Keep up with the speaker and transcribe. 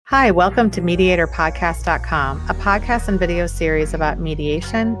Hi, welcome to MediatorPodcast.com, a podcast and video series about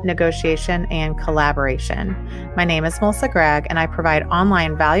mediation, negotiation, and collaboration. My name is Melissa Gregg, and I provide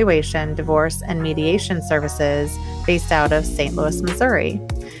online valuation, divorce, and mediation services based out of St. Louis, Missouri.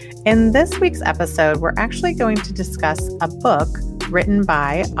 In this week's episode, we're actually going to discuss a book written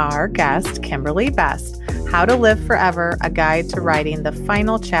by our guest, Kimberly Best, How to Live Forever, A Guide to Writing the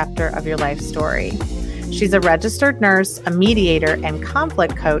Final Chapter of Your Life Story. She's a registered nurse, a mediator, and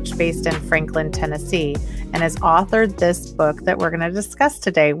conflict coach based in Franklin, Tennessee, and has authored this book that we're going to discuss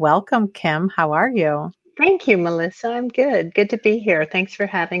today. Welcome, Kim. How are you? Thank you, Melissa. I'm good. Good to be here. Thanks for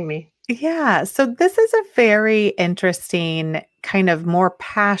having me. Yeah. So this is a very interesting kind of more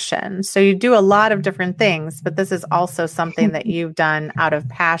passion. So you do a lot of different things, but this is also something that you've done out of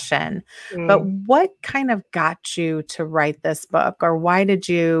passion. But what kind of got you to write this book, or why did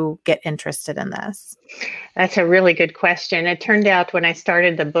you get interested in this? That's a really good question. It turned out when I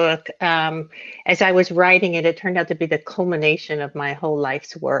started the book, as I was writing it, it turned out to be the culmination of my whole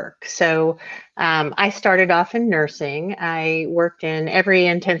life's work. So I started off in nursing. I worked in every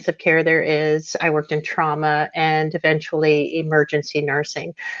intensive care there is. I worked in trauma and eventually emergency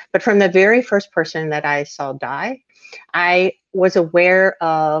nursing. But from the very first person that I saw die, I was aware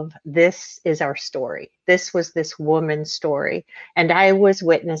of this is our story. This was this woman's story. And I was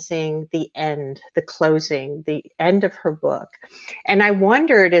witnessing the end, the closing, the end of her book. And I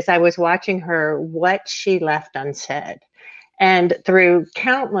wondered as I was watching her what she left unsaid. And through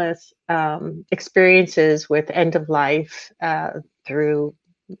countless experiences with end of life, through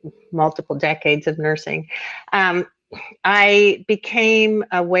multiple decades of nursing, I became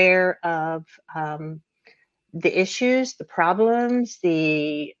aware of the issues, the problems,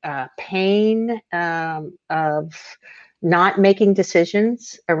 the pain of not making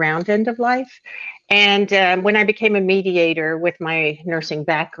decisions around end of life. And when I became a mediator with my nursing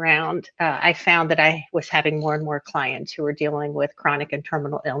background, I found that I was having more and more clients who were dealing with chronic and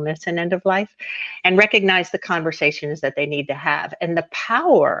terminal illness and end of life, and recognized the conversations that they need to have and the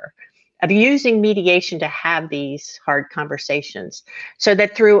power of using mediation to have these hard conversations, so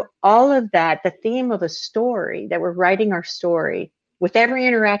that through all of that, the theme of a story, that we're writing our story. With every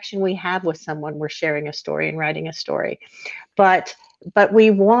interaction we have with someone, we're sharing a story and writing a story. But we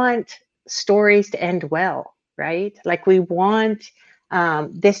want stories to end well, right? Like we want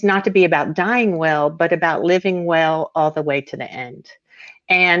this not to be about dying well, but about living well all the way to the end.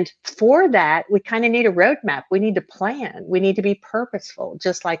 And for that, we kind of need a roadmap. We need to plan. We need to be purposeful,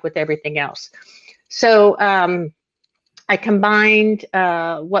 just like with everything else. So I combined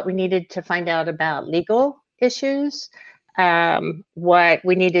what we needed to find out about legal issues, what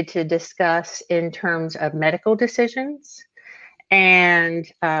we needed to discuss in terms of medical decisions,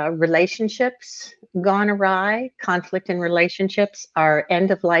 and relationships gone awry, conflict in relationships, our end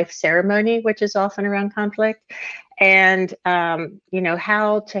of life ceremony, which is often around conflict, and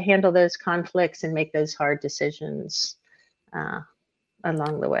how to handle those conflicts and make those hard decisions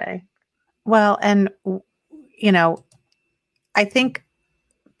along the way. Well, and I think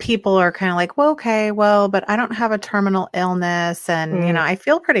people are kind of like, well, okay, well, but I don't have a terminal illness, and I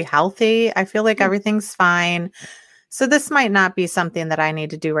feel pretty healthy. I feel like everything's fine. So this might not be something that I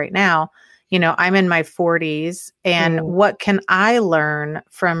need to do right now. I'm in my 40s, and what can I learn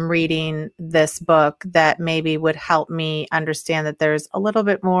from reading this book that maybe would help me understand that there's a little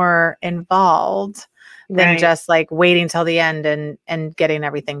bit more involved than just like waiting till the end and getting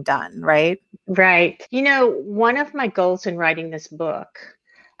everything done, right? Right. One of my goals in writing this book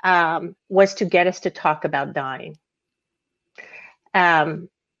was to get us to talk about dying.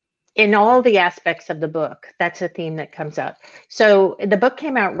 In all the aspects of the book, that's a theme that comes up. So the book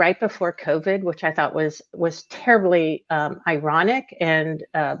came out right before COVID, which I thought was terribly ironic and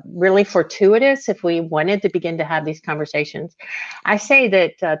really fortuitous if we wanted to begin to have these conversations. I say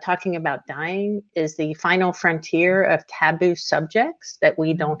that talking about dying is the final frontier of taboo subjects that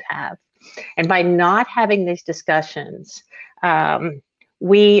we don't have. And by not having these discussions,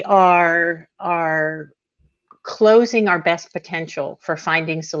 we are closing our best potential for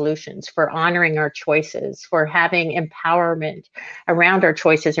finding solutions, for honoring our choices, for having empowerment around our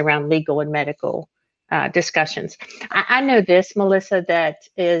choices around legal and medical discussions. I know this, Melissa, that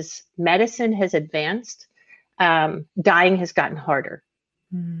is medicine has advanced, dying has gotten harder.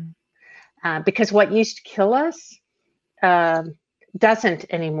 Because what used to kill us doesn't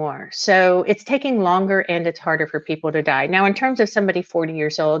anymore. So it's taking longer and it's harder for people to die. Now, in terms of somebody 40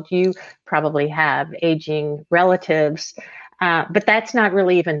 years old, you probably have aging relatives, but that's not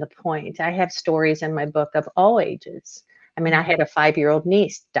really even the point. I have stories in my book of all ages I mean, I had a 5-year-old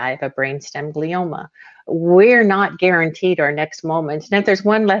niece die of a brainstem glioma. We're not guaranteed our next moments. And if there's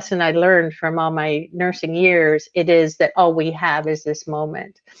one lesson I learned from all my nursing years, it is that all we have is this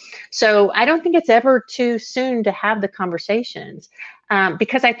moment. So I don't think it's ever too soon to have the conversations.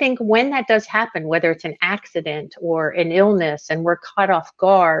 Because I think when that does happen, whether it's an accident or an illness and we're caught off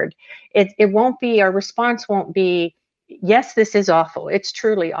guard, it won't be, our response won't be, yes, this is awful. It's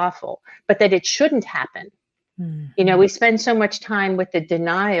truly awful, but that it shouldn't happen. You know, we spend so much time with the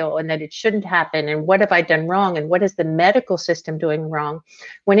denial and that it shouldn't happen. And what have I done wrong? And what is the medical system doing wrong?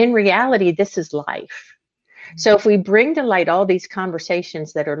 When in reality, this is life. So if we bring to light all these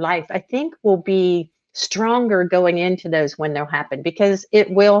conversations that are life, I think we'll be stronger going into those when they'll happen, because it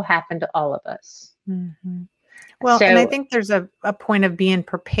will happen to all of us. Mm-hmm. Well, and I think there's a point of being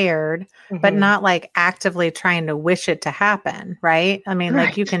prepared, but not like actively trying to wish it to happen, right? I mean,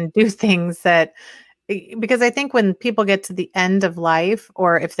 like you can do things that, because I think when people get to the end of life,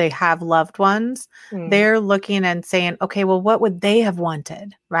 or if they have loved ones, they're looking and saying, okay, well, what would they have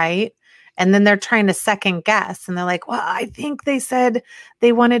wanted, right? And then they're trying to second guess, and they're like, well, I think they said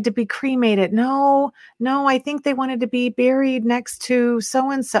they wanted to be cremated. No, I think they wanted to be buried next to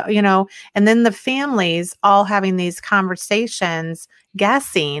so-and-so, you know, and then the families all having these conversations,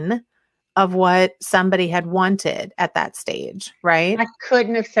 guessing of what somebody had wanted at that stage, right? I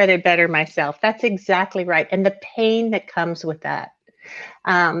couldn't have said it better myself. That's exactly right. And the pain that comes with that.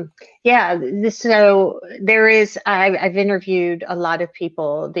 So there is, I've interviewed a lot of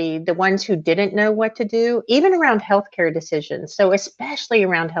people, the ones who didn't know what to do, even around healthcare decisions. So especially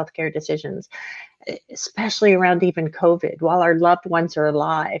around healthcare decisions, especially around even COVID, while our loved ones are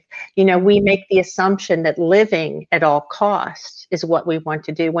alive, you know, we make the assumption that living at all costs is what we want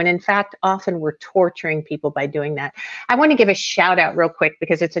to do, when in fact, often we're torturing people by doing that. I want to give a shout out real quick,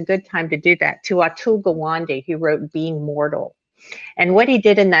 because it's a good time to do that, to Atul Gawande, who wrote Being Mortal. And what he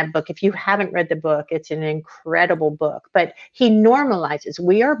did in that book, if you haven't read the book, it's an incredible book, but he normalizes,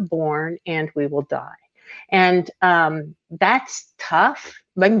 we are born and we will die. And that's tough.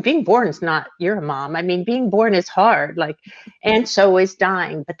 Like, being born is not, you're a mom. I mean, being born is hard, like, and so is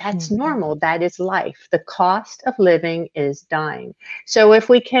dying, but that's normal. That is life. The cost of living is dying. So if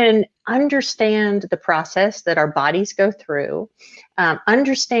we can understand the process that our bodies go through,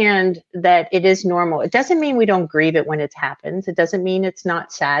 understand that it is normal. It doesn't mean we don't grieve it when it happens. It doesn't mean it's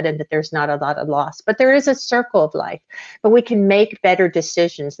not sad and that there's not a lot of loss, but there is a circle of life. But we can make better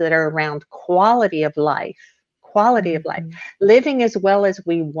decisions that are around quality of life. Quality of life, living as well as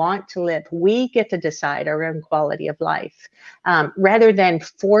we want to live. We get to decide our own quality of life, rather than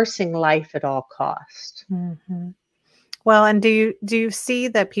forcing life at all cost. Well, and do you see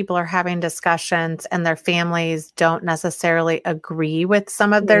that people are having discussions and their families don't necessarily agree with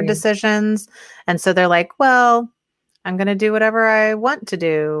some of their decisions? And so they're like, well, I'm going to do whatever I want to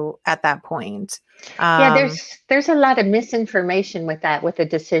do at that point. There's a lot of misinformation with that, with a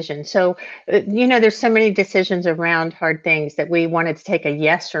decision. So, you know, there's so many decisions around hard things that we wanted to take a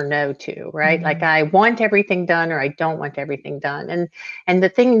yes or no to, right? Like, I want everything done, or I don't want everything done. And the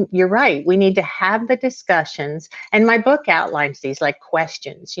thing, you're right, we need to have the discussions. And my book outlines these, like,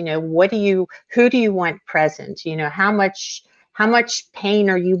 questions, you know, who do you want present? You know, how much pain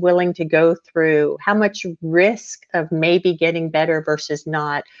are you willing to go through? How much risk of maybe getting better versus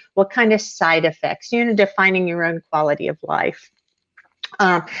not? What kind of side effects? You know, defining your own quality of life,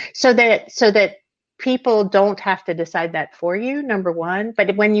 so that people don't have to decide that for you, number one.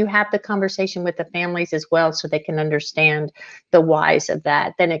 But when you have the conversation with the families as well, so they can understand the whys of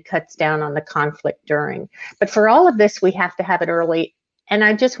that, then it cuts down on the conflict during. But for all of this, we have to have it early. And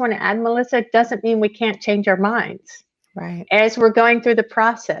I just want to add, Melissa, it doesn't mean we can't change our minds. Right. As we're going through the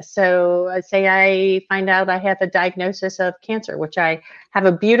process. So say I find out I have a diagnosis of cancer, which I have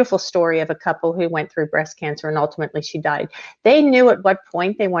a beautiful story of a couple who went through breast cancer and ultimately she died. They knew at what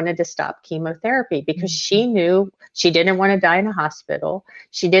point they wanted to stop chemotherapy, because she knew she didn't want to die in a hospital.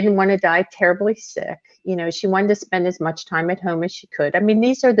 She didn't want to die terribly sick. You know, she wanted to spend as much time at home as she could. I mean,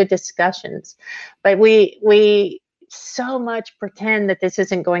 these are the discussions, but we so much pretend that this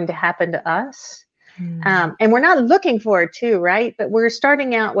isn't going to happen to us. And we're not looking for it too, right? But we're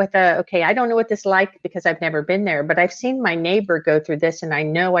starting out with okay, I don't know what this is like because I've never been there, but I've seen my neighbor go through this and I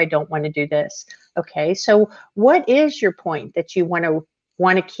know I don't want to do this. Okay, so what is your point that you want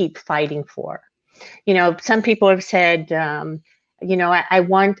to keep fighting for? You know, some people have said, you know, I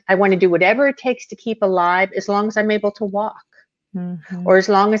want to do whatever it takes to keep alive as long as I'm able to walk. or as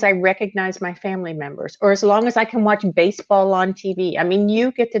long as I recognize my family members, or as long as I can watch baseball on TV. I mean,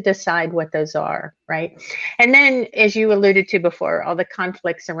 you get to decide what those are, right? And then, as you alluded to before, all the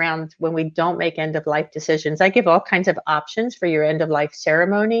conflicts around when we don't make end of life decisions. I give all kinds of options for your end of life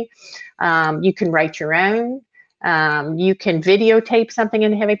ceremony. You can write your own. You can videotape something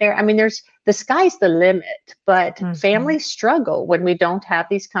and have it there. I mean, the sky's the limit, but families struggle when we don't have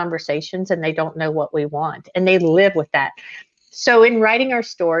these conversations and they don't know what we want and they live with that. So in writing our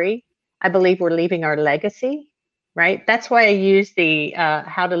story, I believe we're leaving our legacy, right? That's why I use the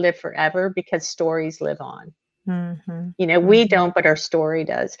How to Live Forever, because stories live on. We don't, but our story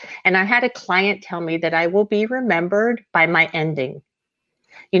does. And I had a client tell me that I will be remembered by my ending.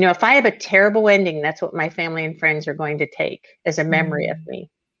 If I have a terrible ending, that's what my family and friends are going to take as a memory of me,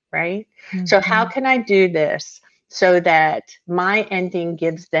 right? So how can I do this so that my ending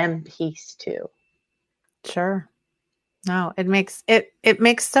gives them peace too? Sure. No, it makes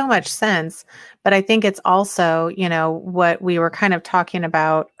so much sense. But I think it's also, what we were kind of talking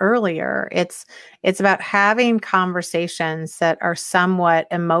about earlier. It's about having conversations that are somewhat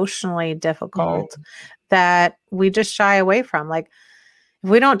emotionally difficult that we just shy away from. Like, if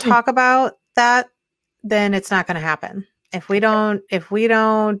we don't talk about that, then it's not going to happen. If we don't,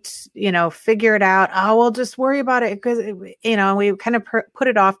 figure it out, we'll just worry about it because, we kind of put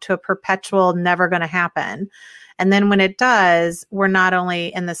it off to a perpetual never going to happen. And then when it does, we're not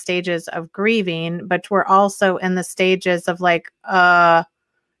only in the stages of grieving, but we're also in the stages of like,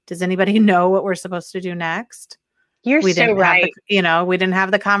 does anybody know what we're supposed to do next? We so right. We didn't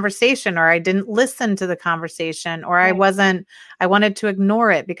have the conversation, or I didn't listen to the conversation, or I wanted to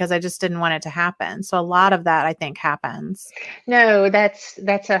ignore it because I just didn't want it to happen. So a lot of that, I think, happens. No, that's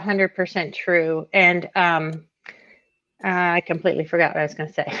 100% true. And I completely forgot what I was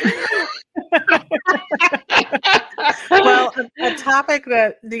going to say. Well, a topic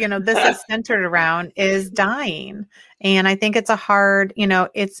that, this is centered around is dying. And I think it's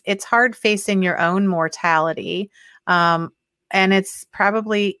it's hard facing your own mortality. And it's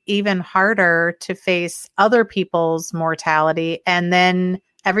probably even harder to face other people's mortality. And then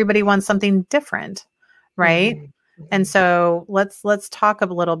everybody wants something different. Right. And so let's talk a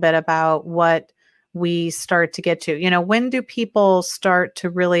little bit about what we start to get to. When do people start to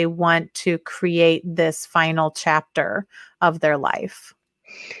really want to create this final chapter of their life?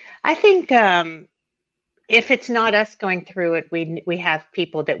 I think if it's not us going through it, we have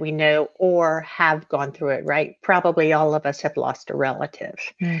people that we know or have gone through it, right? Probably all of us have lost a relative.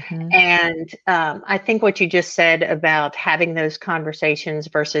 And I think what you just said about having those conversations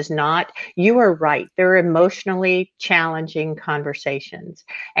versus not, you are right. They're emotionally challenging conversations.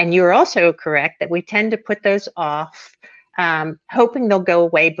 And you're also correct that we tend to put those off, hoping they'll go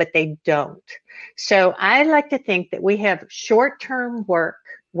away, but they don't. So I like to think that we have short-term work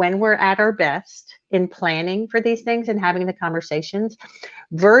when we're at our best in planning for these things and having the conversations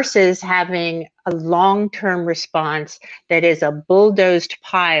versus having a long-term response that is a bulldozed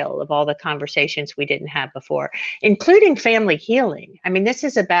pile of all the conversations we didn't have before, including family healing. I mean, this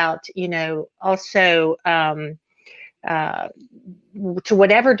is about, also to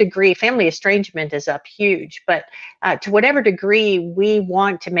whatever degree, family estrangement is up huge, but to whatever degree we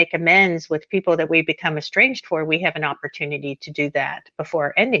want to make amends with people that we become estranged for, we have an opportunity to do that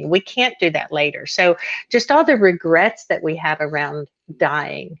before ending. We can't do that later. So just all the regrets that we have around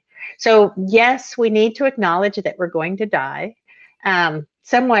dying. So yes, we need to acknowledge that we're going to die.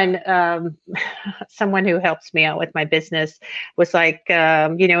 Someone who helps me out with my business was like,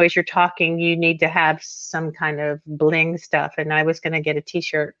 as you're talking, you need to have some kind of bling stuff. And I was going to get a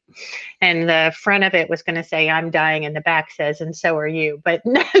t-shirt and the front of it was going to say, I'm dying. And the back says, and so are you. But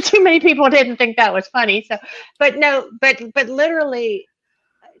not too many people didn't think that was funny. So, but literally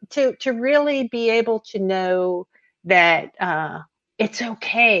to really be able to know that it's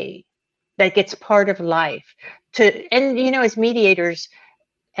okay, that it's part of life. As mediators,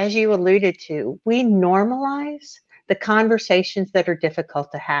 as you alluded to, we normalize the conversations that are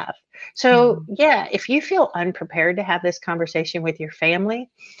difficult to have. So if you feel unprepared to have this conversation with your family,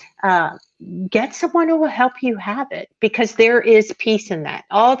 get someone who will help you have it, because there is peace in that.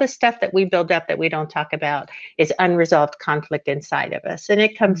 All the stuff that we build up that we don't talk about is unresolved conflict inside of us, and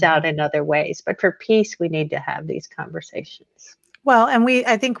it comes out in other ways. But for peace, we need to have these conversations. Well, and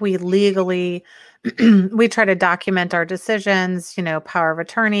I think we legally, we try to document our decisions, power of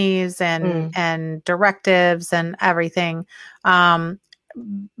attorneys and directives and everything.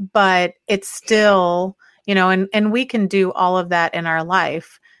 But it's still, and we can do all of that in our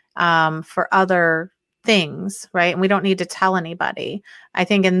life for other things, right? And we don't need to tell anybody. I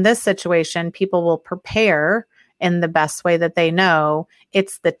think in this situation, people will prepare in the best way that they know.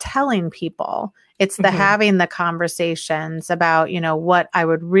 It's the telling people, it's the having the conversations about, what I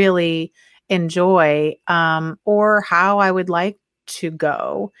would really enjoy, or how I would like to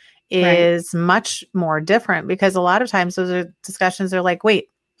go is much more different, because a lot of times those are discussions are like, wait,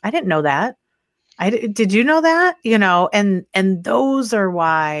 I didn't know that. Did you know that? And those are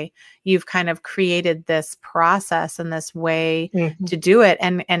why you've kind of created this process and this way to do it,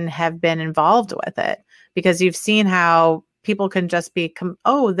 and have been involved with it, because you've seen how people can just be,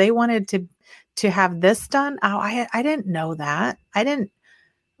 they wanted to have this done. Oh, I didn't know that.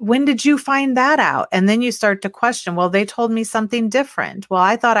 When did you find that out? And then you start to question, well, they told me something different. Well,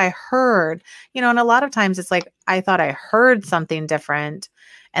 I thought I heard, and a lot of times it's like, I thought I heard something different.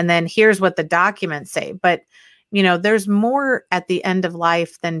 And then here's what the documents say. But, there's more at the end of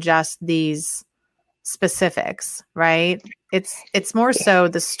life than just these specifics, right? It's more so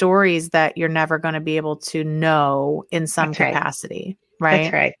the stories that you're never going to be able to know in some capacity, right?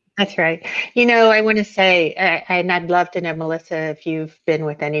 That's right. That's right. I want to say, and I'd love to know, Melissa, if you've been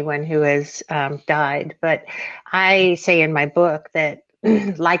with anyone who has died, but I say in my book that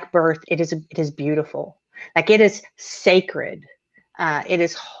like birth, it is beautiful. Like, it is sacred. It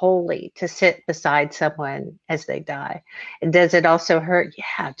is holy to sit beside someone as they die. And does it also hurt?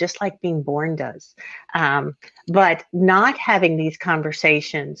 Yeah, just like being born does. But not having these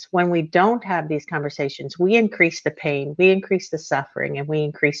conversations, when we don't have these conversations, we increase the pain, we increase the suffering, and we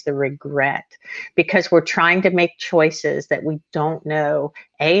increase the regret, because we're trying to make choices that we don't know,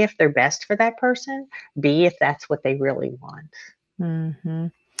 A, if they're best for that person, B, if that's what they really want. Mm-hmm.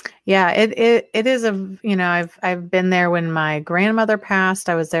 Yeah, it is I've been there when my grandmother passed.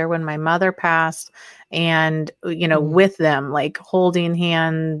 I was there when my mother passed, and with them, like holding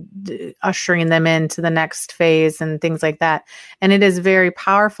hand, ushering them into the next phase and things like that. And it is very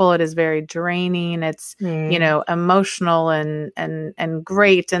powerful. It is very draining. It's emotional and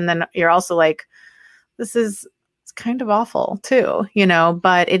great. And then you're also like, it's kind of awful too,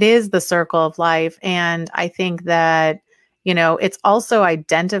 but it is the circle of life. And I think that it's also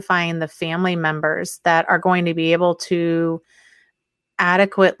identifying the family members that are going to be able to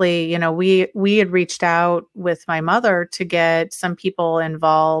adequately, we had reached out with my mother to get some people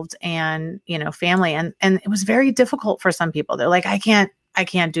involved and, family. And it was very difficult for some people. They're like, I can't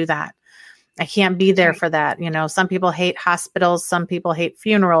do that. I can't be there for that. Some people hate hospitals. Some people hate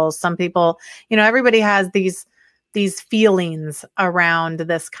funerals. Some people, everybody has these feelings around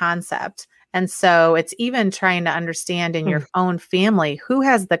this concept. And so it's even trying to understand in your own family who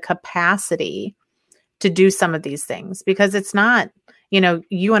has the capacity to do some of these things, because it's not,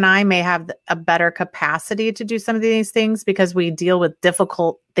 you and I may have a better capacity to do some of these things because we deal with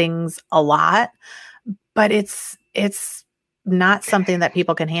difficult things a lot, but it's not something that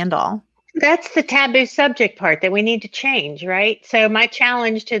people can handle. That's the taboo subject part that we need to change, right? So my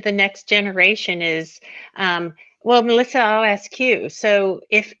challenge to the next generation is, well, Melissa, I'll ask you. So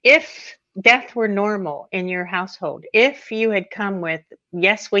if death were normal in your household, if you had come with,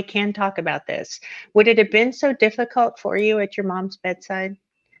 yes, we can talk about this, would it have been so difficult for you at your mom's bedside?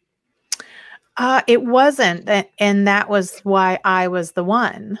 It wasn't. And that was why I was the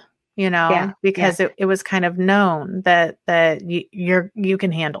one, because it was kind of known that you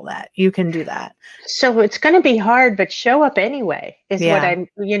can handle that. You can do that. So it's going to be hard, but show up anyway is what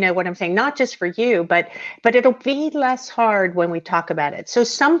I'm saying, not just for you, but it'll be less hard when we talk about it. So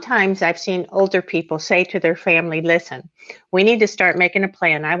sometimes I've seen older people say to their family, listen, we need to start making a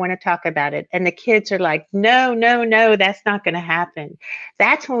plan. I want to talk about it. And the kids are like, no, that's not going to happen.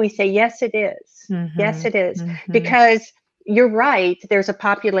 That's when we say, yes, it is. Mm-hmm. Yes, it is. Mm-hmm. Because you're right. There's a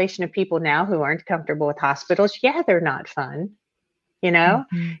population of people now who aren't comfortable with hospitals. Yeah, they're not fun,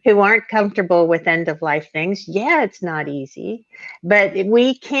 who aren't comfortable with end of life things. Yeah, it's not easy, but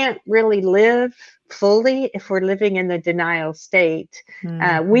we can't really live fully if we're living in the denial state.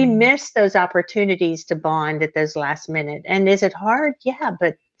 Mm-hmm. We miss those opportunities to bond at those last minute. And is it hard? Yeah,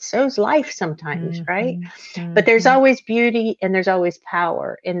 but so's life sometimes, right? Mm-hmm. But there's always beauty and there's always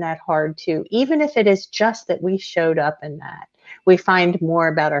power in that hard too. Even if it is just that we showed up in that, we find more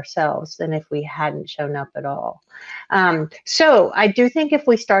about ourselves than if we hadn't shown up at all. So I do think if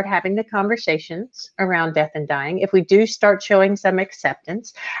we start having the conversations around death and dying, if we do start showing some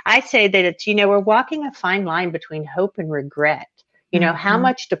acceptance, I say that it's, we're walking a fine line between hope and regret. How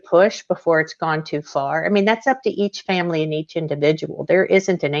much to push before it's gone too far. I mean, that's up to each family and each individual. There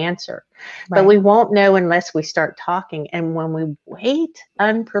isn't an answer, but we won't know unless we start talking. And when we wait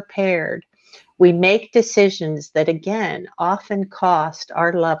unprepared, we make decisions that, again, often cost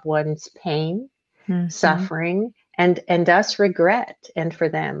our loved ones pain, suffering, and us regret, and for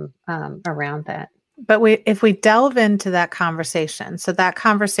them around that. But if we delve into that conversation, so that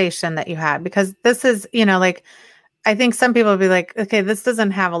conversation that you had, because this is, like, I think some people will be like, okay, this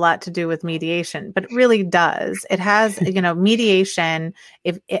doesn't have a lot to do with mediation, but it really does. It has, mediation,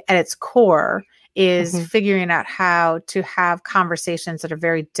 if at its core, is Mhm. figuring out how to have conversations that are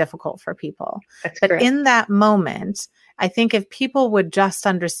very difficult for people. That's But correct. in that moment, I think if people would just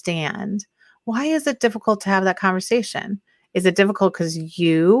understand, why is it difficult to have that conversation? Is it difficult because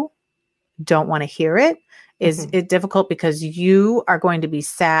you don't want to hear it? Is Mhm. it difficult because you are going to be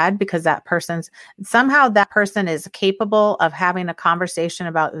sad because that person is capable of having a conversation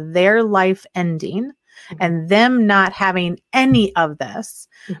about their life ending Mhm. and them not having any of this,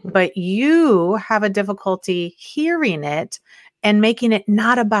 Mhm. but you have a difficulty hearing it and making it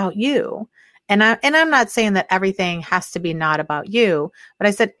not about you. And I'm not saying that everything has to be not about you, but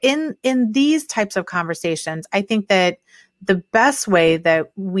I said in these types of conversations, I think that the best way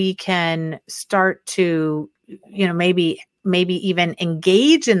that we can start to, maybe even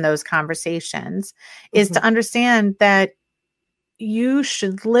engage in those conversations is Mhm. to understand that you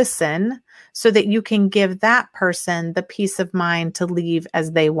should listen so that you can give that person the peace of mind to leave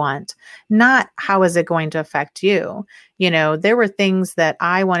as they want, not how is it going to affect you. There were things that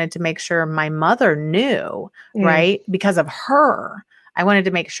I wanted to make sure my mother knew, Mm. right? Because of her. I wanted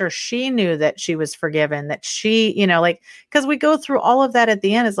to make sure she knew that she was forgiven, that she, because we go through all of that at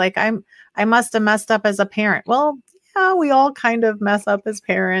the end. It's like, I must have messed up as a parent. Well, yeah, we all kind of mess up as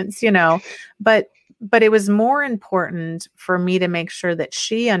parents, but it was more important for me to make sure that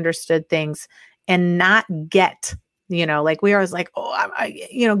she understood things and not get, like we always like,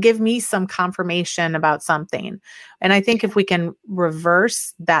 oh, give me some confirmation about something. And I think if we can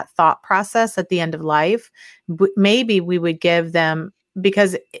reverse that thought process at the end of life, maybe we would give them,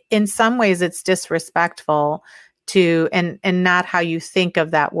 because in some ways it's disrespectful to, and not how you think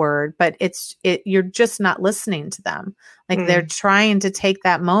of that word, but you're just not listening to them. Like they're Mm. trying to take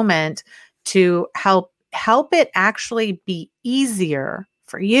that moment to help it actually be easier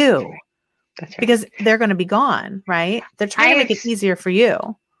for you, That's right. because they're going to be gone, right? They're trying to make I've it easier for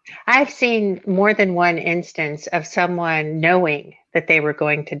you. I've seen more than one instance of someone knowing that they were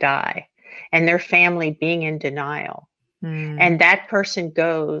going to die and their family being in denial. Mm, And that person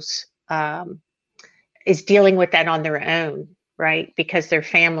is dealing with that on their own, right? Because their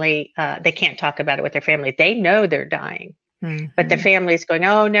family, they can't talk about it with their family. They know they're dying, but the mhm. family's going,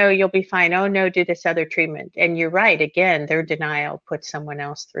 oh, no, you'll be fine. Oh, no, do this other treatment. And you're right. Again, their denial puts someone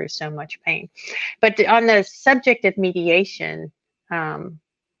else through so much pain. But on the subject of mediation, um,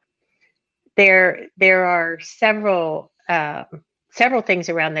 there are several things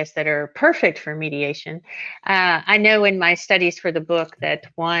around this that are perfect for mediation. I know in my studies for the book that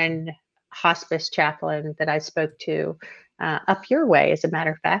one hospice chaplain that I spoke to up your way, as a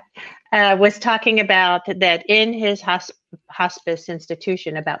matter of fact, was talking about that in his hospice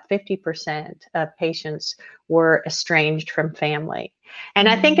institution, about 50% of patients were estranged from family. And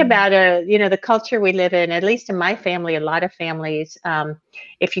I think Mm, about the culture we live in. At least in my family, a lot of families,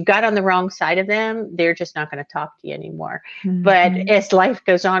 if you got on the wrong side of them, they're just not going to talk to you anymore. But mhm. as life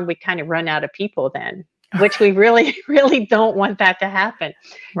goes on, we kind of run out of people then, which we really, really don't want that to happen.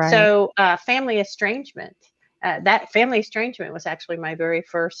 Right. So, family estrangement. That family estrangement was actually my very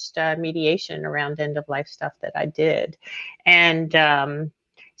first mediation around end of life stuff that I did. And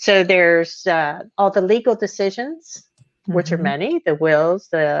so there's all the legal decisions, which are Mhm. many, the wills,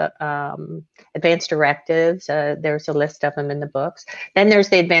 the advanced directives. There's a list of them in the books. Then there's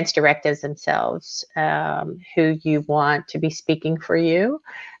the advanced directives themselves, who you want to be speaking for you.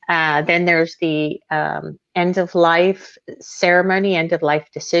 Then there's the end of life ceremony, end of life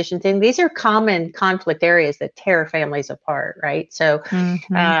decision thing. These are common conflict areas that tear families apart, right? So,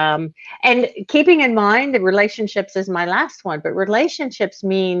 Mhm. um, and keeping in mind that relationships is my last one, but relationships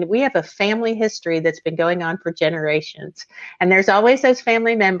mean we have a family history that's been going on for generations. And there's always those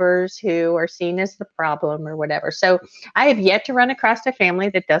family members who are seen as the problem or whatever. So I have yet to run across a family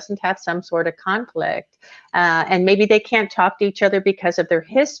that doesn't have some sort of conflict. And maybe they can't talk to each other because of their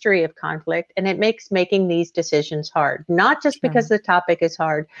history of conflict. And it makes making these decisions hard, not just because Sure. the topic is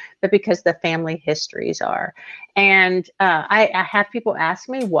hard, but because the family histories are. And I have people ask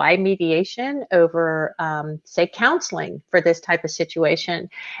me why mediation over, say, counseling for this type of situation.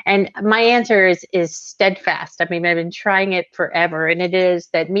 And my answer is steadfast. I mean, I've been trying it forever. And it is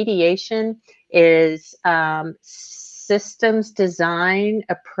that mediation is systems design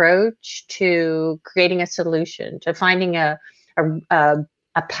approach to creating a solution, to finding a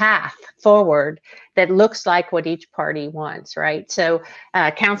a path forward that looks like what each party wants, right? So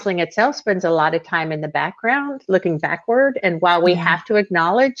counseling itself spends a lot of time in the background, looking backward. And while we have to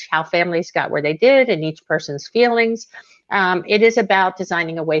acknowledge how families got where they did and each person's feelings, it is about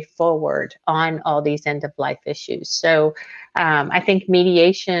designing a way forward on all these end of life issues. So I think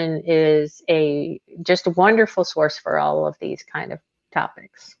mediation is just a wonderful source for all of these kind of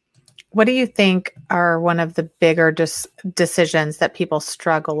topics. What do you think are one of the bigger decisions that people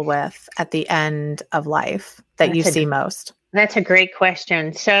struggle with at the end of life that you see most? That's a great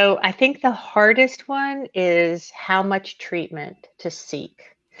question. So I think the hardest one is how much treatment to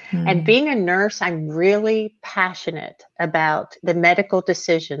seek. And being a nurse, I'm really passionate about the medical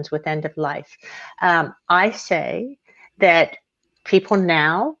decisions with end of life. I say that people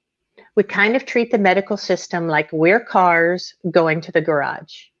now, we kind of treat the medical system like we're cars going to the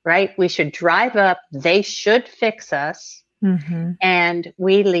garage, right? We should drive up, they should fix us, and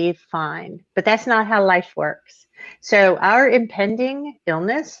we leave fine. But that's not how life works. So our impending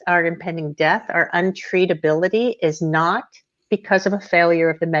illness, our impending death, our untreatability is not because of a failure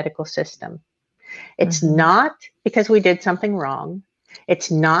of the medical system. It's not because we did something wrong.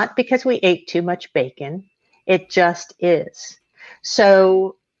 It's not because we ate too much bacon. It just is.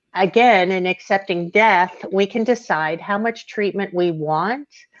 So again, in accepting death, we can decide how much treatment we want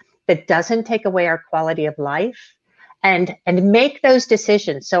that doesn't take away our quality of life and make those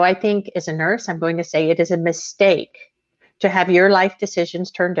decisions. So I think as a nurse, I'm going to say it is a mistake to have your life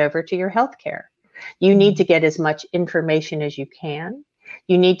decisions turned over to your healthcare. You need to get as much information as you can.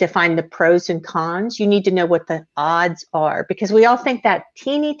 You need to find the pros and cons. You need to know what the odds are, because we all think that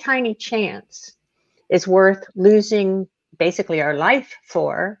teeny tiny chance is worth losing basically our life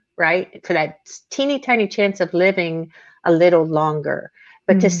for, right? For that teeny tiny chance of living a little longer,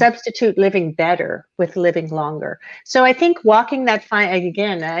 but to substitute living better with living longer. So I think walking that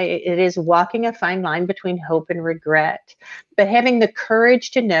it is walking a fine line between hope and regret, but having the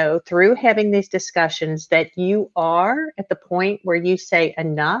courage to know through having these discussions that you are at the point where you say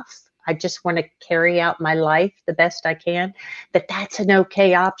enough. I just want to carry out my life the best I can, that's an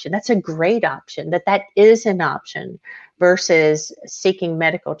okay option. That's a great option, that is an option versus seeking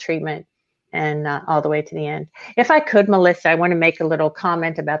medical treatment and all the way to the end. If I could, Melissa, I want to make a little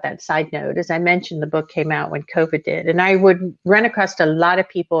comment about that side note. As I mentioned, the book came out when COVID did, and I would run across a lot of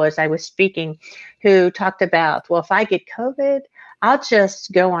people as I was speaking who talked about, well, if I get COVID, I'll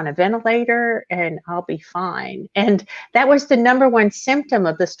just go on a ventilator and I'll be fine. And that was the number one symptom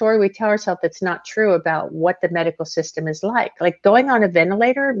of the story we tell ourselves that's not true about what the medical system is like. Like going on a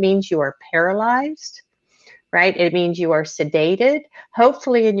ventilator means you are paralyzed, right? It means you are sedated.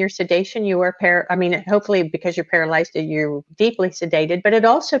 Hopefully in your sedation, you are hopefully because you're paralyzed, you're deeply sedated, but it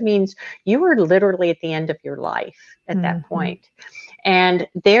also means you are literally at the end of your life at that point. And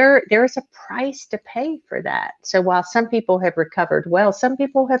there is a price to pay for that. So while some people have recovered well, some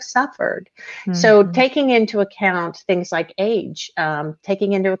people have suffered. So taking into account things like age,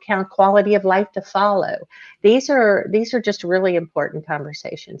 taking into account quality of life to follow, these are just really important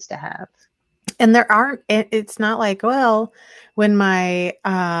conversations to have. And it's not like, well, when my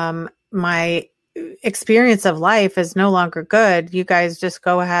experience of life is no longer good, you guys just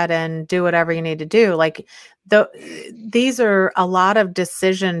go ahead and do whatever you need to do. Like these are a lot of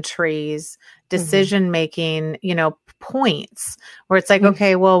decision trees, decision making, points where it's like,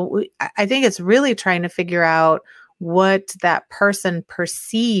 okay, well, I think it's really trying to figure out what that person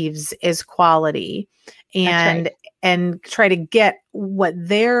perceives is quality and try to get what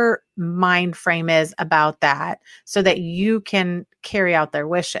their mind frame is about that so that you can carry out their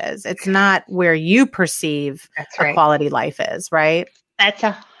wishes. It's not where you perceive a quality life is, right? That's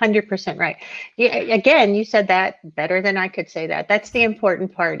 100% right. Yeah, again, you said that better than I could say that. That's the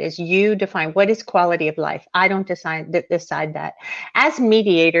important part, is you define what is quality of life. I don't decide that. As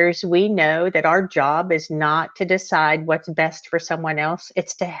mediators, we know that our job is not to decide what's best for someone else.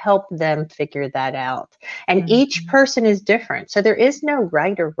 It's to help them figure that out. And each person is different. So there is no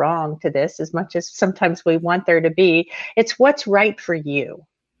right or wrong to this, as much as sometimes we want there to be. It's what's right for you.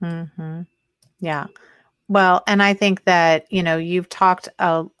 Yeah. Well, and I think that, you've talked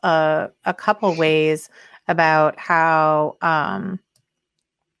a couple ways about how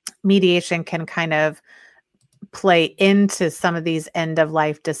mediation can kind of play into some of these end of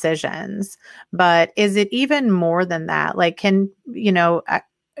life decisions. But is it even more than that? Like, can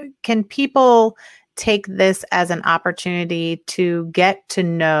people take this as an opportunity to get to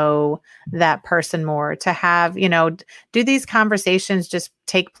know that person more, to have, do these conversations just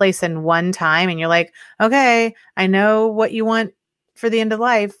take place in one time and you're like, okay, I know what you want for the end of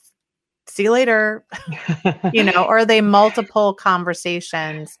life. see you later, or are they multiple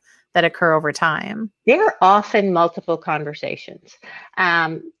conversations that occur over time? There are often multiple conversations.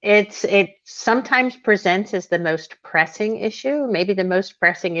 It sometimes presents as the most pressing issue. Maybe the most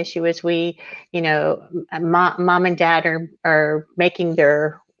pressing issue is mom and dad are making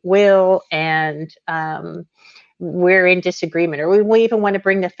their will, and we're in disagreement, or we even want to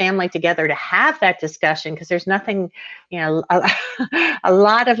bring the family together to have that discussion, because there's nothing, a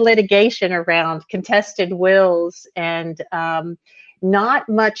lot of litigation around contested wills, and not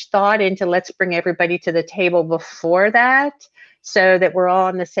much thought into let's bring everybody to the table before that, so that we're all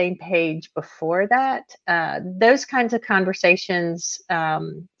on the same page before that. Those kinds of conversations,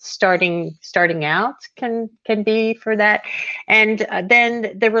 starting out, can be for that. And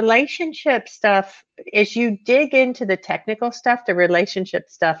then the relationship stuff, as you dig into the technical stuff, the relationship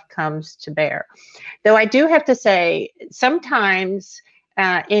stuff comes to bear. Though I do have to say, sometimes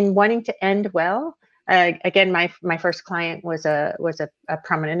in wanting to end well, again, my first client was a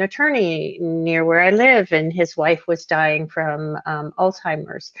prominent attorney near where I live, and his wife was dying from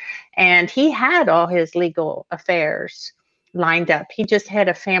Alzheimer's, and he had all his legal affairs lined up. He just had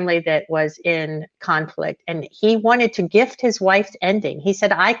a family that was in conflict, and he wanted to gift his wife's ending. He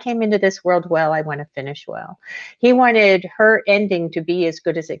said, I came into this world well, I want to finish well. He wanted her ending to be as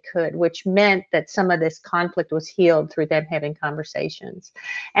good as it could, which meant that some of this conflict was healed through them having conversations.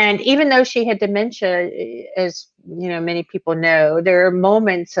 And even though she had dementia, as many people know, there are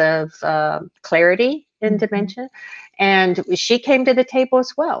moments of clarity in dementia, and she came to the table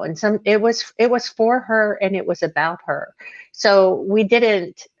as well. And it was for her, and it was about her. So we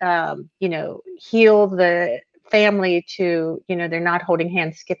didn't, heal the family to, they're not holding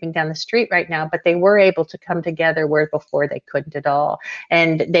hands skipping down the street right now, but they were able to come together where before they couldn't at all.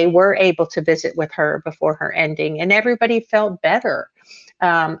 And they were able to visit with her before her ending, and everybody felt better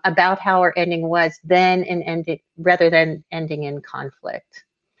about how her ending was rather than ending in conflict.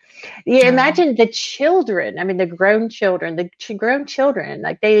 Yeah, imagine the children. I mean, the grown children,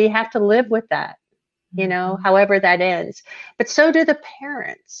 like they have to live with that, however that ends. But so do the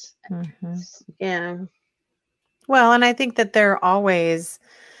parents. Mm-hmm. Yeah. Well, and I think that there are always,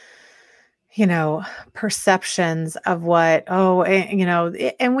 perceptions of what,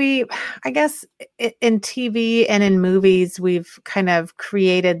 and I guess in TV and in movies, we've kind of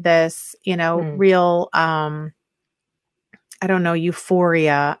created this, real,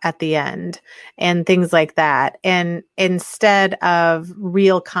 euphoria at the end and things like that. And instead of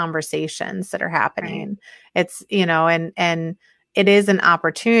real conversations that are happening, it's, and it is an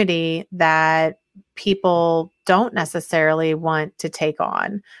opportunity that people don't necessarily want to take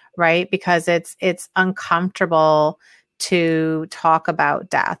on, right? Because it's uncomfortable to talk about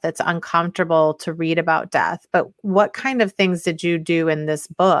death. It's uncomfortable to read about death. But what kind of things did you do in this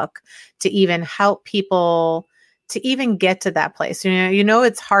book to even help people to even get to that place?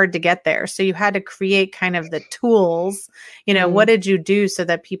 It's hard to get there. So you had to create kind of the tools, what did you do so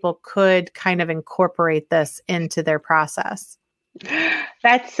that people could kind of incorporate this into their process?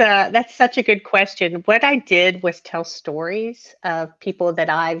 That's such a good question. What I did was tell stories of people that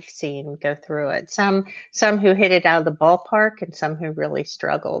I've seen go through it. Some who hit it out of the ballpark, and some who really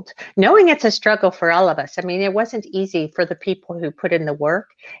struggled. Knowing it's a struggle for all of us. I mean, it wasn't easy for the people who put in the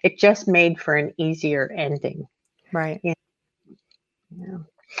work. It just made for an easier ending. Right. Yeah.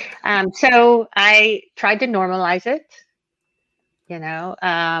 So I tried to normalize it.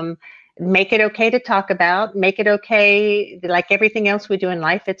 Make it okay to talk about, make it okay. Like everything else we do in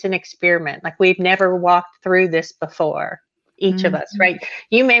life, it's an experiment. Like we've never walked through this before, each of us, right?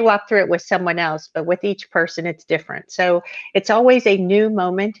 You may walk through it with someone else, but with each person, it's different. So it's always a new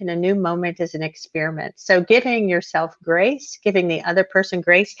moment, and a new moment is an experiment. So giving yourself grace, giving the other person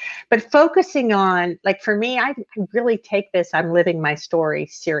grace, but focusing on, like for me, I really take this, I'm living my story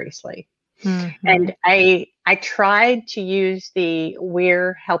seriously. Mm-hmm. And I tried to use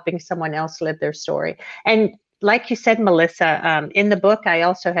we're helping someone else live their story. And like you said, Melissa, in the book, I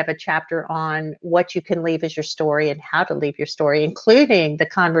also have a chapter on what you can leave as your story and how to leave your story, including the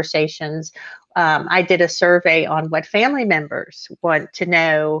conversations. I did a survey on what family members want to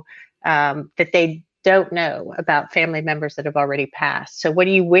know that they don't know about family members that have already passed. So what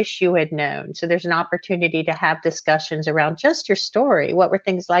do you wish you had known? So there's an opportunity to have discussions around just your story. What were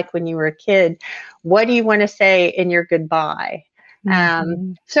things like when you were a kid? What do you want to say in your goodbye?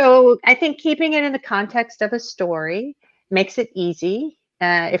 So I think keeping it in the context of a story makes it easy.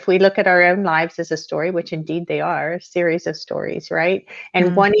 If we look at our own lives as a story, which indeed they are, a series of stories, right?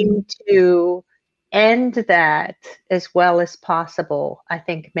 And wanting to end that as well as possible, I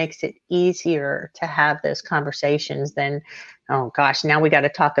think makes it easier to have those conversations than, oh gosh, now we got to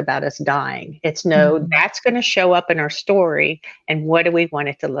talk about us dying. It's no, that's going to show up in our story. And what do we want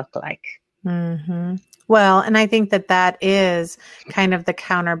it to look like? Mm-hmm. Well, and I think that that is kind of the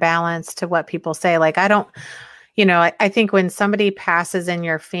counterbalance to what people say. Like, I don't, I think when somebody passes in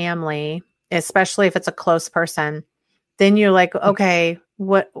your family, especially if it's a close person, then you're like, okay,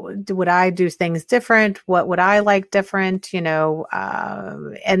 what would I do things different? What would I like different? And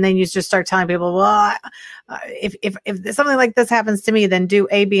then you just start telling people, well, if something like this happens to me, then do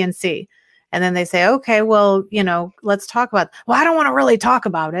A, B, and C. And then they say, okay, well, let's talk about, well, I don't want to really talk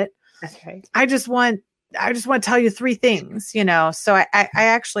about it. Okay. I just want to tell you 3 things, So I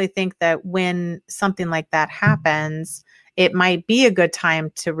actually think that when something like that happens, it might be a good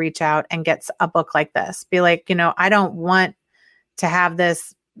time to reach out and get a book like this. Be like, I don't want to have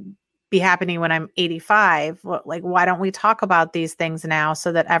this be happening when I'm 85. Like, why don't we talk about these things now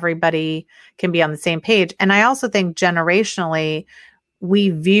so that everybody can be on the same page? And I also think generationally, we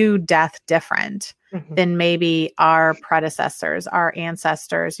view death different than maybe our predecessors, our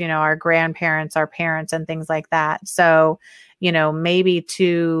ancestors, our grandparents, our parents, and things like that. So, maybe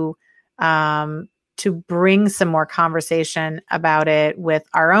to bring some more conversation about it with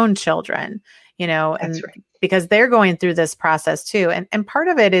our own children, That's right. Because they're going through this process too. And part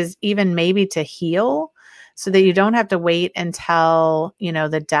of it is even maybe to heal so that you don't have to wait until,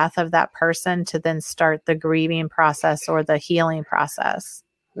 the death of that person to then start the grieving process or the healing process.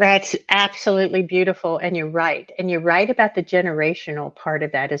 That's absolutely beautiful. And you're right. And you're right about the generational part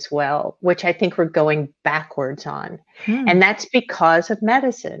of that as well, which I think we're going backwards on. And that's because of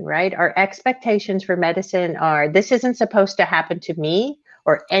medicine, right? Our expectations for medicine are, this isn't supposed to happen to me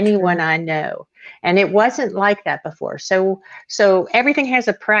or anyone I know. And it wasn't like that before. So everything has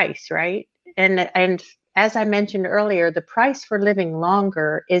a price, right? And as I mentioned earlier, the price for living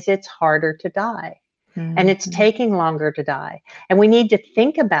longer is it's harder to die. And it's taking longer to die. And we need to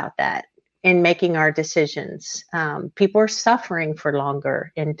think about that in making our decisions. People are suffering for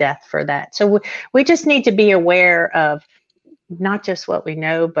longer in death for that. So we just need to be aware of not just what we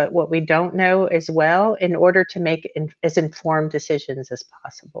know, but what we don't know as well, in order to make as informed decisions as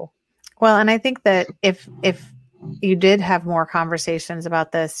possible. Well, and I think that if you did have more conversations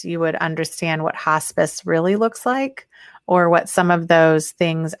about this, you would understand what hospice really looks like, or what some of those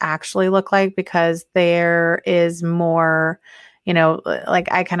things actually look like, because there is more,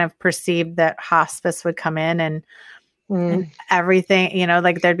 like I kind of perceived that hospice would come in and everything,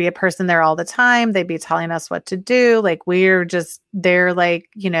 like there'd be a person there all the time. They'd be telling us what to do. Like we're just there, like,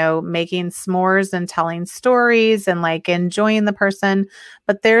 making s'mores and telling stories and like enjoying the person.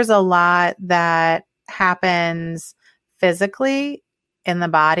 But there's a lot that happens physically in the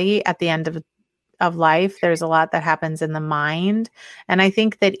body at the end of life. There's a lot that happens in the mind. And I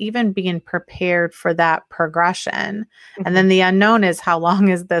think that even being prepared for that progression, and then the unknown is, how long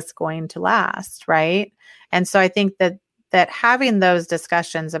is this going to last? Right. And so I think that having those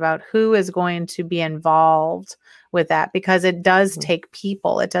discussions about who is going to be involved with that, because it does take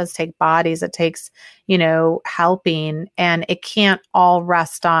people, it does take bodies, it takes, helping, and it can't all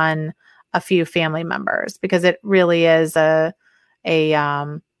rest on a few family members, because it really is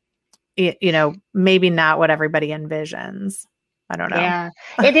maybe not what everybody envisions. I don't know. Yeah,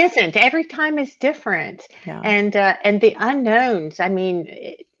 it isn't. Every time is different. Yeah. And the unknowns, I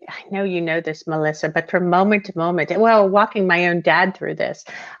mean, I know you know this, Melissa, but from moment to moment, well, walking my own dad through this,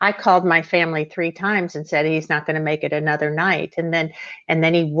 I called my family 3 times and said he's not going to make it another night. And then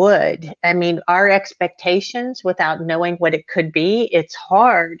he would. I mean, our expectations without knowing what it could be, it's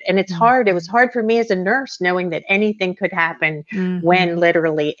hard. And it's hard. It was hard for me as a nurse, knowing that anything could happen when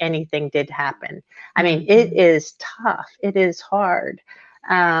literally anything did happen. I mean, it is tough. It is hard.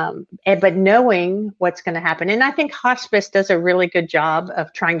 But knowing what's going to happen. And I think hospice does a really good job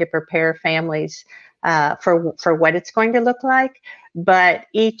of trying to prepare families for what it's going to look like. But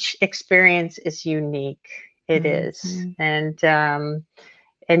each experience is unique. It is. And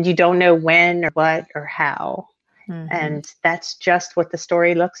you don't know when or what or how. And that's just what the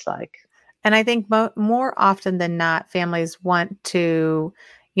story looks like. And I think more often than not, families want to,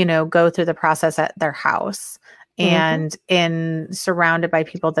 go through the process at their house and surrounded by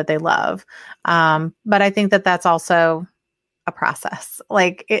people that they love. But I think that that's also a process.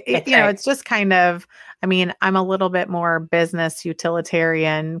 Like, it's just kind of, I'm a little bit more business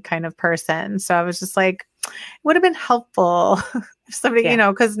utilitarian kind of person. So I was just like, would have been helpful if somebody,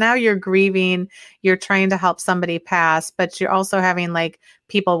 Yeah. because now you're grieving, you're trying to help somebody pass, but you're also having like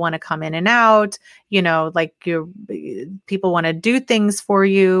people want to come in and out, like people want to do things for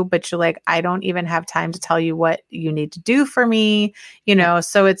you, but you're like, I don't even have time to tell you what you need to do for me,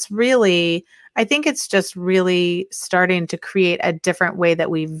 so it's really, I think it's just really starting to create a different way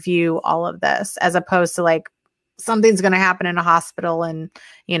that we view all of this, as opposed to like, something's going to happen in a hospital and,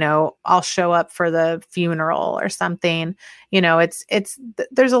 I'll show up for the funeral or something.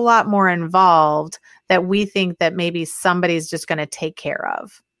 There's a lot more involved that we think that maybe somebody's just going to take care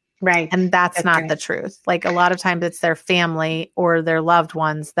of. Right. And that's not the truth. Like a lot of times it's their family or their loved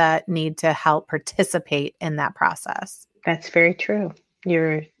ones that need to help participate in that process. That's very true.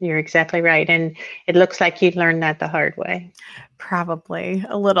 You're exactly right. And it looks like you learned that the hard way. Probably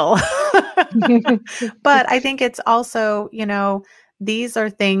a little. But I think it's also, these are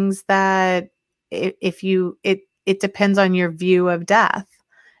things that it depends on your view of death.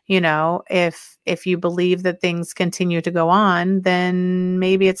 If you believe that things continue to go on, then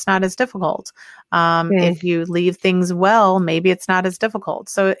maybe it's not as difficult. If you leave things well, maybe it's not as difficult.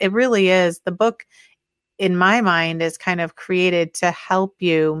 So it really is, the book in my mind is kind of created to help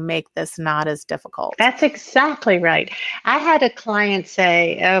you make this not as difficult. That's exactly right. I had a client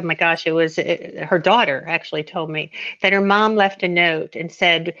say, oh my gosh, her daughter actually told me that her mom left a note and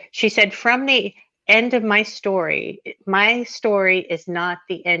she said, from the end of my story is not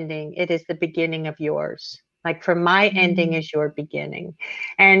the ending. It is the beginning of yours. Like from my ending is your beginning.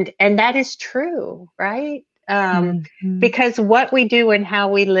 And that is true, right? Because what we do and how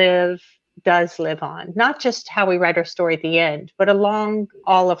we live does live on, not just how we write our story at the end, but along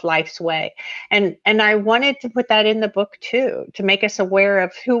all of life's way. And I wanted to put that in the book too, to make us aware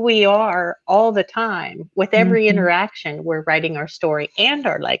of who we are all the time. With every interaction, we're writing our story and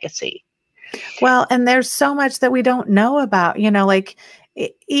our legacy. Well, and there's so much that we don't know about, like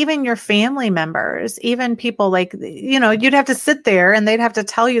even your family members, even people like, you'd have to sit there and they'd have to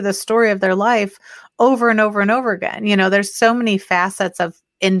tell you the story of their life over and over and over again. There's so many facets of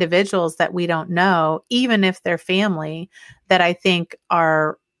individuals that we don't know, even if they're family, that I think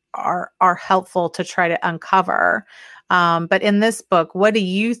are helpful to try to uncover. But in this book, what do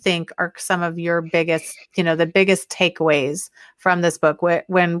you think are some of your biggest, the biggest takeaways from this book?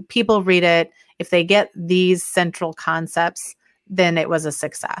 When people read it, if they get these central concepts, then it was a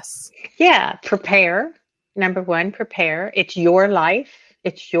success. Yeah. Prepare. Number one, prepare. It's your life.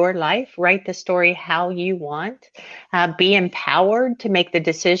 It's your life. Write the story how you want. Be empowered to make the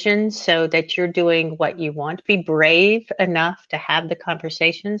decisions so that you're doing what you want. Be brave enough to have the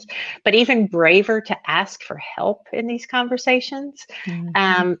conversations, but even braver to ask for help in these conversations.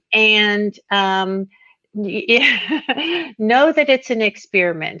 Know that it's an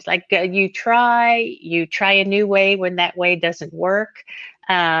experiment. Like you try a new way. When that way doesn't work,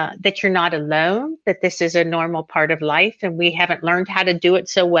 that you're not alone, that this is a normal part of life, and we haven't learned how to do it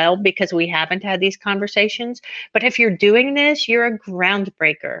so well because we haven't had these conversations. But if you're doing this, you're a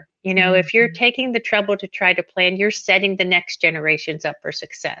groundbreaker. If you're taking the trouble to try to plan, you're setting the next generations up for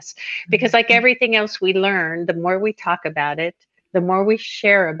success. Because like everything else we learn, the more we talk about it, the more we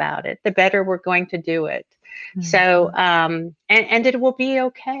share about it, the better we're going to do it. So, and it will be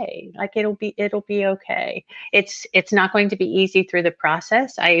okay. Like it'll be okay. It's not going to be easy through the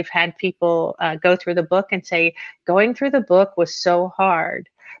process. I've had people go through the book and say, going through the book was so hard,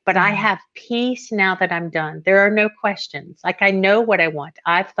 but I have peace now that I'm done. There are no questions. Like I know what I want.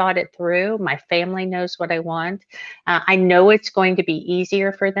 I've thought it through. My family knows what I want. I know it's going to be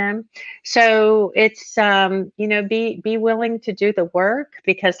easier for them. So it's, be willing to do the work,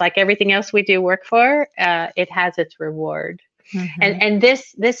 because like everything else we do work for, it has its reward. And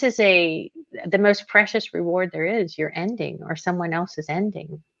this is the most precious reward there is, your ending or someone else's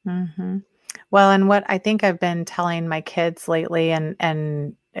ending. Well, and what I think I've been telling my kids lately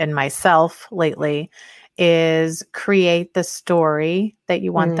and myself lately is create the story that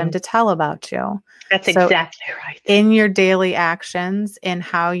you want them to tell about you. That's exactly right. In your daily actions, in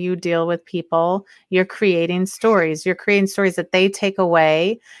how you deal with people, you're creating stories. You're creating stories that they take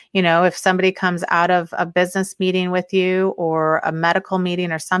away. If somebody comes out of a business meeting with you or a medical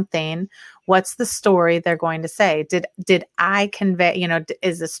meeting or something, what's the story they're going to say? Did I convey,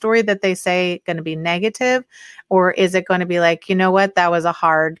 is the story that they say going to be negative, or is it going to be like, what, that was a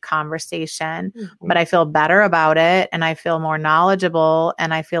hard conversation, but I feel better about it and I feel more knowledgeable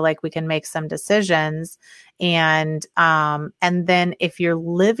and I feel like we can make some decisions. And then if you're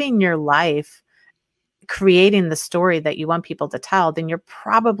living your life creating the story that you want people to tell, then you're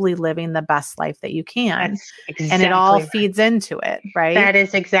probably living the best life that you can. That's exactly and it all right. feeds into it, right? That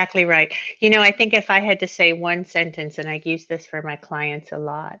is exactly right. I think if I had to say one sentence, and I use this for my clients a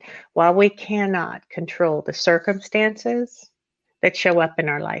lot, while we cannot control the circumstances that show up in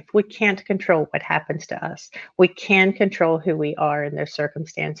our life, we can't control what happens to us. We can control who we are in those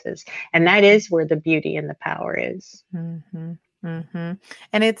circumstances. And that is where the beauty and the power is. Mm-hmm. Mm-hmm.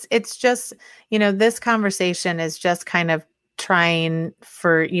 And it's just, this conversation is just kind of trying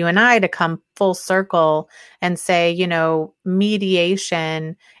for you and I to come full circle and say,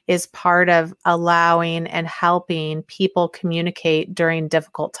 mediation is part of allowing and helping people communicate during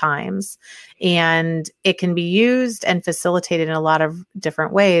difficult times. And it can be used and facilitated in a lot of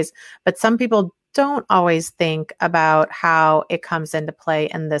different ways, but some people don't always think about how it comes into play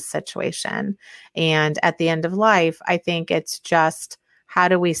in this situation. And at the end of life, I think it's just, how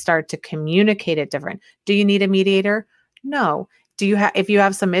do we start to communicate it different? Do you need a mediator? No. If you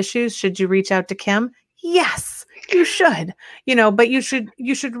have some issues, should you reach out to Kim? Yes, you should, but you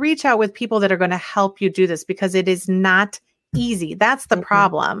should reach out with people that are going to help you do this, because it is not easy. That's the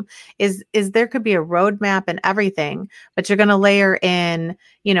problem, is there could be a roadmap and everything, but you're going to layer in,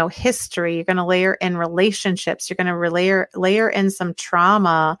 history, you're going to layer in relationships, you're going to layer in some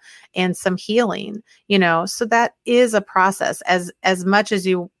trauma and some healing, so that is a process. As much as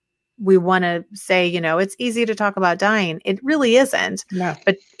we want to say, it's easy to talk about dying. It really isn't. No.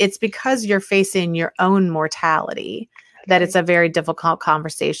 But it's because you're facing your own mortality that it's a very difficult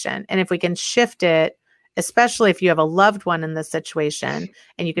conversation. And if we can shift it, especially if you have a loved one in this situation,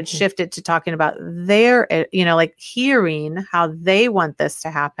 and you can shift it to talking about their, like hearing how they want this to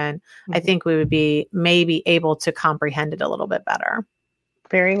happen, I think we would be maybe able to comprehend it a little bit better.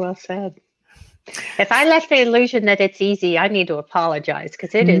 Very well said. If I left the illusion that it's easy, I need to apologize,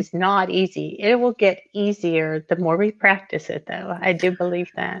 because it is not easy. It will get easier the more we practice it, though. I do believe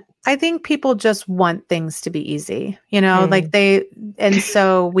that. I think people just want things to be easy, and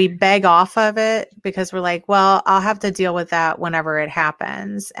so we beg off of it because we're like, well, I'll have to deal with that whenever it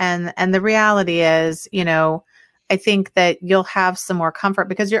happens. And the reality is, I think that you'll have some more comfort,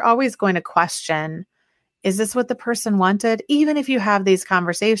 because you're always going to question, is this what the person wanted? Even if you have these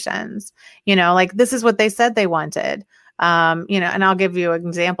conversations, like this is what they said they wanted. And I'll give you an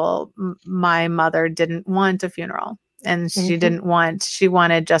example. My mother didn't want a funeral, and she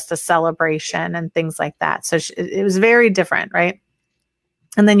wanted just a celebration and things like that. So it was very different. Right.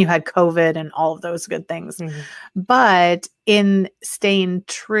 And then you had COVID and all of those good things. But in staying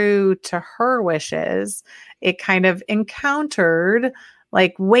true to her wishes, it kind of encountered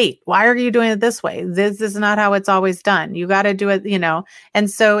like, wait, why are you doing it this way? This is not how it's always done. You got to do it,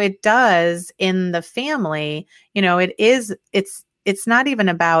 And so it does in the family, it's not even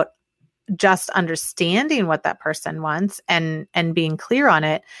about just understanding what that person wants and being clear on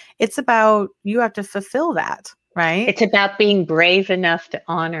it. It's about, you have to fulfill that, right? It's about being brave enough to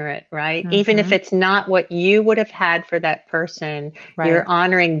honor it, right? Even if it's not what you would have had for that person, you're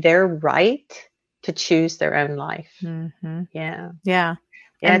honoring their right to choose their own life. Yeah,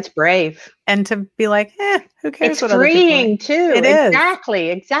 it's brave. And to be like, who cares? It's freeing too. It is.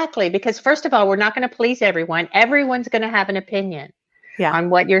 Exactly. Because first of all, we're not going to please everyone. Everyone's going to have an opinion on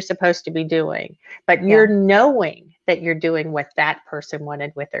what you're supposed to be doing. But you're knowing that you're doing what that person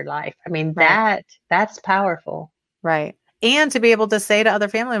wanted with their life. I mean, that's powerful. Right. And to be able to say to other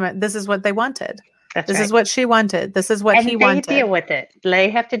family members, this is what they wanted. This is what she wanted. This is what he wanted. They deal with it. They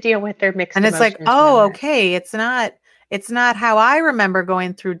have to deal with their mixed emotions. And it's like, oh, okay. It's not how I remember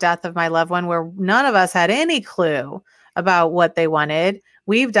going through death of my loved one, where none of us had any clue about what they wanted.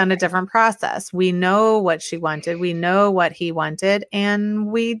 We've done a different process. We know what she wanted. We know what he wanted, and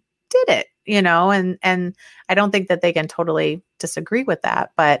we did it, and I don't think that they can totally disagree with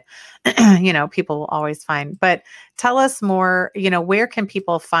that, but people will always find. But tell us more, where can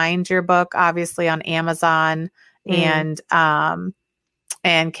people find your book? Obviously on Amazon, and can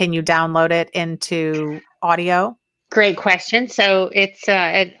you download it into audio? Great question. So it's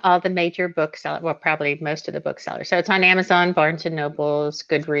at all the major booksellers, well, probably most of the booksellers. So it's on Amazon, Barnes and Nobles,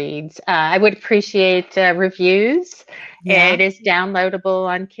 Goodreads. I would appreciate reviews. Yeah. It is downloadable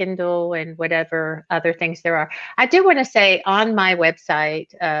on Kindle and whatever other things there are. I do want to say on my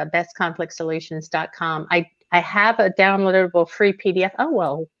website, bestconflictsolutions.com, I have a downloadable free PDF. Oh,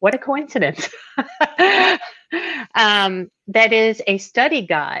 well, what a coincidence. That is a study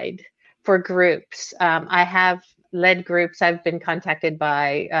guide for groups. I have led groups. I've been contacted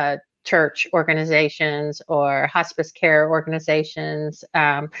by church organizations or hospice care organizations.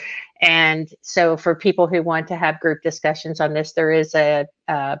 And so for people who want to have group discussions on this, there is a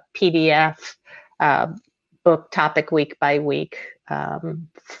PDF book topic week by week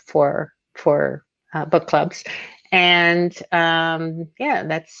for book clubs. And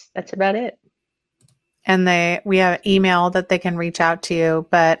that's about it. And we have email that they can reach out to you.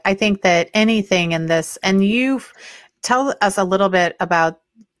 But I think that anything in this, and you tell us a little bit about,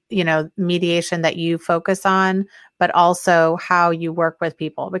 mediation that you focus on, but also how you work with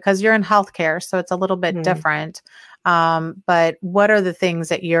people, because you're in healthcare, so it's a little bit different. But what are the things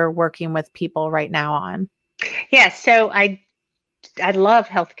that you're working with people right now on? Yeah, so I love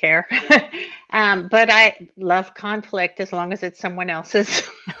healthcare, but I love conflict as long as it's someone else's.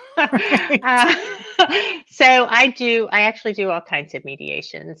 So I actually do all kinds of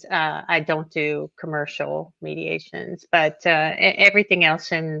mediations. I don't do commercial mediations, but everything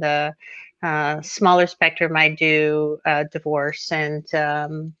else in the smaller spectrum, I do divorce and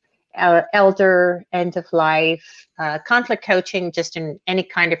elder, end of life, conflict coaching, just in any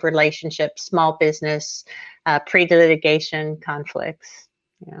kind of relationship, small business, pre-litigation conflicts.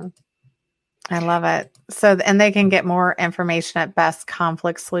 Yeah. I love it. So, and they can get more information at Best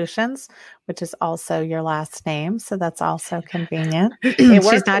Conflict Solutions, which is also your last name. So that's also convenient. It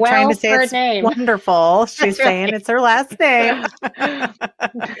works. She's not well trying to say it's name. Wonderful. She's saying it's her last name.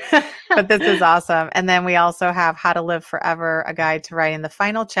 But this is awesome. And then we also have How to Live Forever, a guide to writing the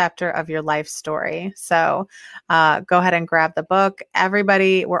final chapter of your life story. So go ahead and grab the book.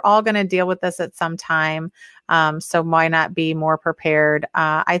 Everybody, we're all going to deal with this at some time. So why not be more prepared?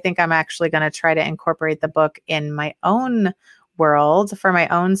 I think I'm actually going to try to incorporate the book in my own world for my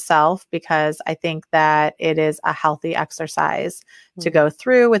own self, because I think that it is a healthy exercise to go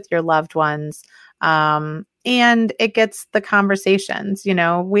through with your loved ones. And it gets the conversations,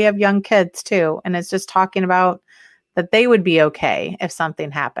 we have young kids too. And it's just talking about that they would be okay if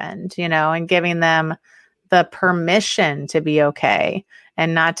something happened, and giving them the permission to be okay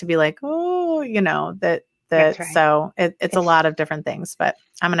and not to be like, oh, that. Right. So it's a lot of different things, but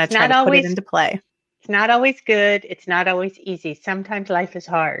I'm going to try to put it into play. It's not always good. It's not always easy. Sometimes life is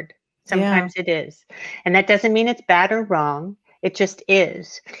hard. Sometimes it is. And that doesn't mean it's bad or wrong. It just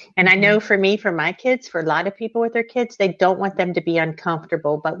is. And I know for me, for my kids, for a lot of people with their kids, they don't want them to be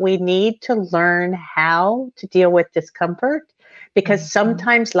uncomfortable, but we need to learn how to deal with discomfort, because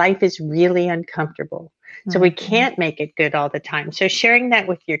sometimes life is really uncomfortable. So we can't make it good all the time. So sharing that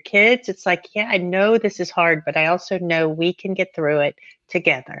with your kids, it's like, yeah, I know this is hard, but I also know we can get through it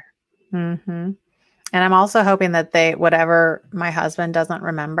together. And I'm also hoping that whatever my husband doesn't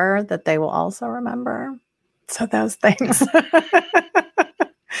remember, that they will also remember. So those things.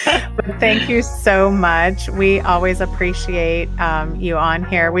 But thank you so much. We always appreciate you on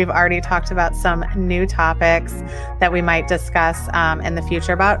here. We've already talked about some new topics that we might discuss in the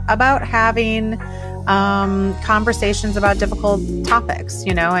future about having conversations about difficult topics,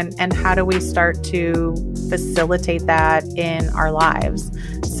 and how do we start to facilitate that in our lives.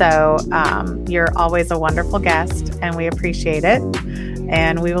 So you're always a wonderful guest, and we appreciate it.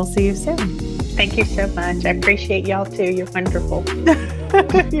 And we will see you soon. Thank you so much. I appreciate y'all too. You're wonderful.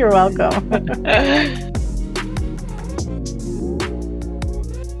 You're welcome.